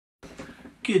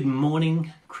Good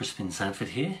morning, Crispin Sanford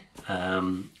here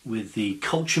with the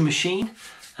Culture Machine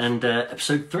and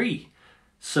episode 3.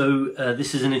 So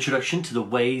this is an introduction to the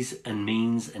ways and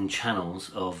means and channels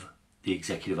of the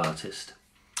executive artist.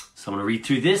 So I'm going to read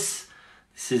through this.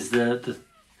 This is the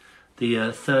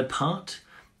third part,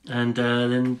 and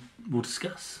then we'll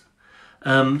discuss. So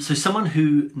an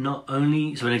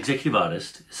executive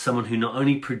artist is someone who not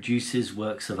only produces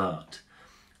works of art,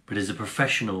 but is a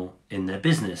professional in their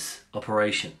business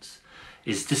operations,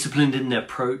 is disciplined in their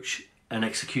approach and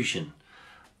execution.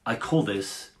 I call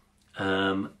this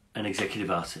an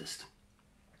executive artist.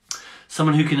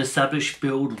 Someone who can establish,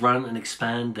 build, run, and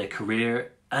expand their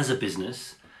career as a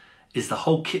business is the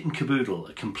whole kit and caboodle,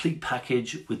 a complete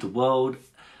package with the world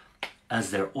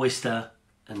as their oyster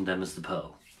and them as the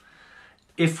pearl.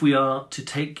 If we are to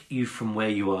take you from where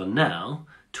you are now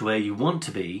to where you want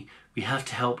to be, we have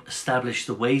to help establish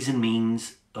the ways and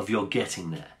means of your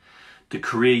getting there, the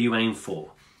career you aim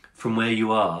for, from where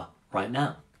you are right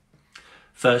now.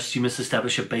 First, you must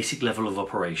establish a basic level of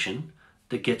operation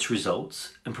that gets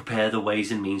results and prepare the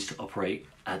ways and means to operate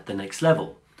at the next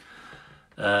level.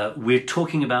 We're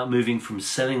talking about moving from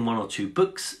selling 1 or 2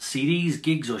 books, CDs,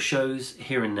 gigs or shows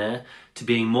here and there to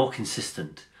being more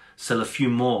consistent, sell a few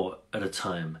more at a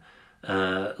time,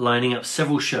 lining up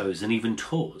several shows and even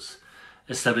tours.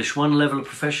 Establish one level of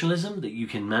professionalism that you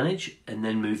can manage and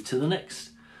then move to the next.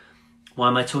 Why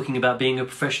am I talking about being a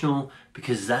professional?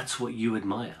 Because that's what you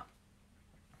admire.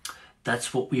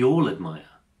 That's what we all admire.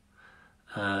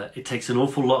 It takes an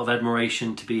awful lot of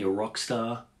admiration to be a rock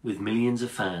star with millions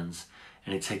of fans,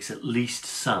 and it takes at least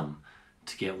some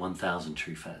to get 1,000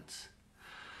 true fans.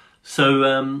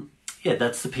 So yeah,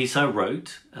 that's the piece I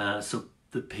wrote. So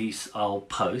the piece I'll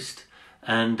post.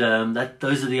 And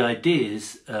those are the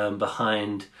ideas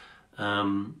behind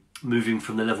moving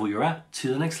from the level you're at to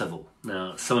the next level.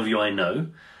 Now, some of you I know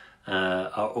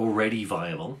are already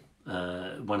viable.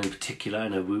 One in particular, I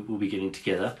know we'll be getting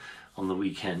together on the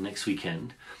weekend, next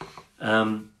weekend.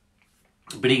 But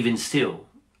even still,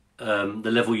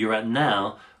 the level you're at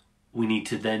now, we need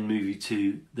to then move you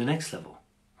to the next level,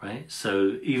 right?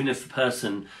 So even if the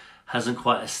person hasn't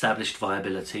quite established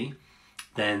viability,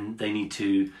 then they need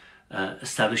to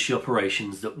establish the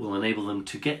operations that will enable them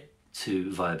to get to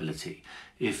viability.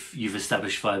 If you've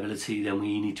established viability, then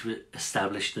we need to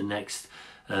establish the next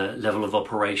level of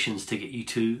operations to get you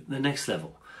to the next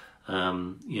level. I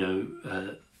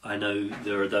know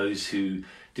there are those who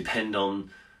depend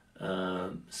on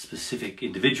specific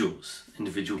individual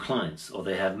clients, or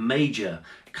they have major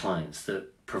clients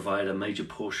that provide a major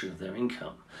portion of their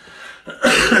income.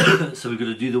 So we've got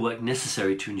to do the work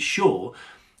necessary to ensure,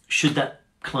 should that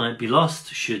client be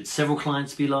lost, should several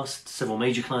clients be lost, several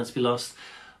major clients be lost,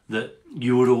 that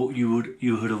you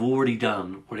would have already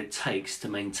done what it takes to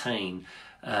maintain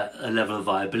a level of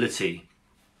viability,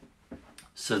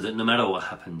 so that no matter what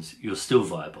happens, you're still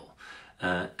viable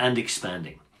and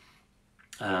expanding,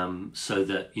 so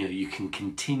that you can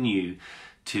continue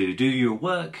to do your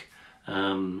work,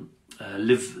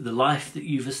 live the life that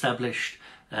you've established,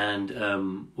 and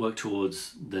work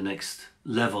towards the next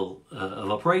level of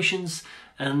operations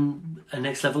and a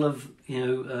next level of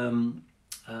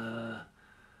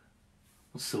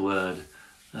what's the word,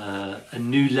 a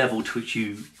new level to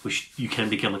which you can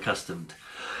become accustomed.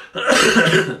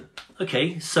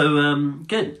 Okay, so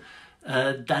good.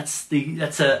 That's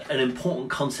an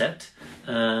important concept,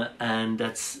 and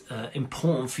that's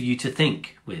important for you to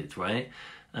think with, right?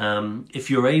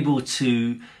 If you're able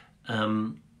to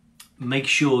make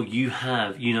sure you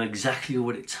know exactly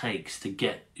what it takes to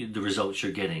get the results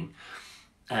you're getting,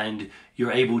 and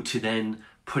you're able to then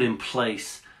put in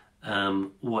place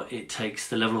what it takes,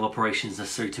 the level of operations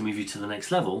necessary to move you to the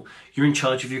next level, you're in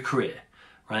charge of your career,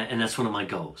 right? And that's one of my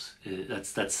goals.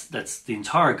 That's the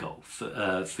entire goal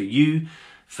for you,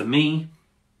 for me,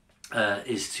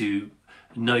 is to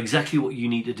know exactly what you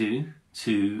need to do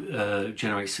to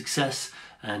generate success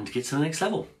and get to the next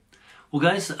level. Well,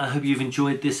 guys, I hope you've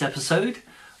enjoyed this episode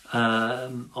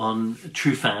on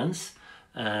True Fans,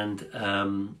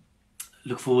 and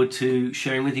look forward to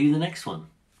sharing with you the next one.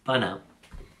 Bye now.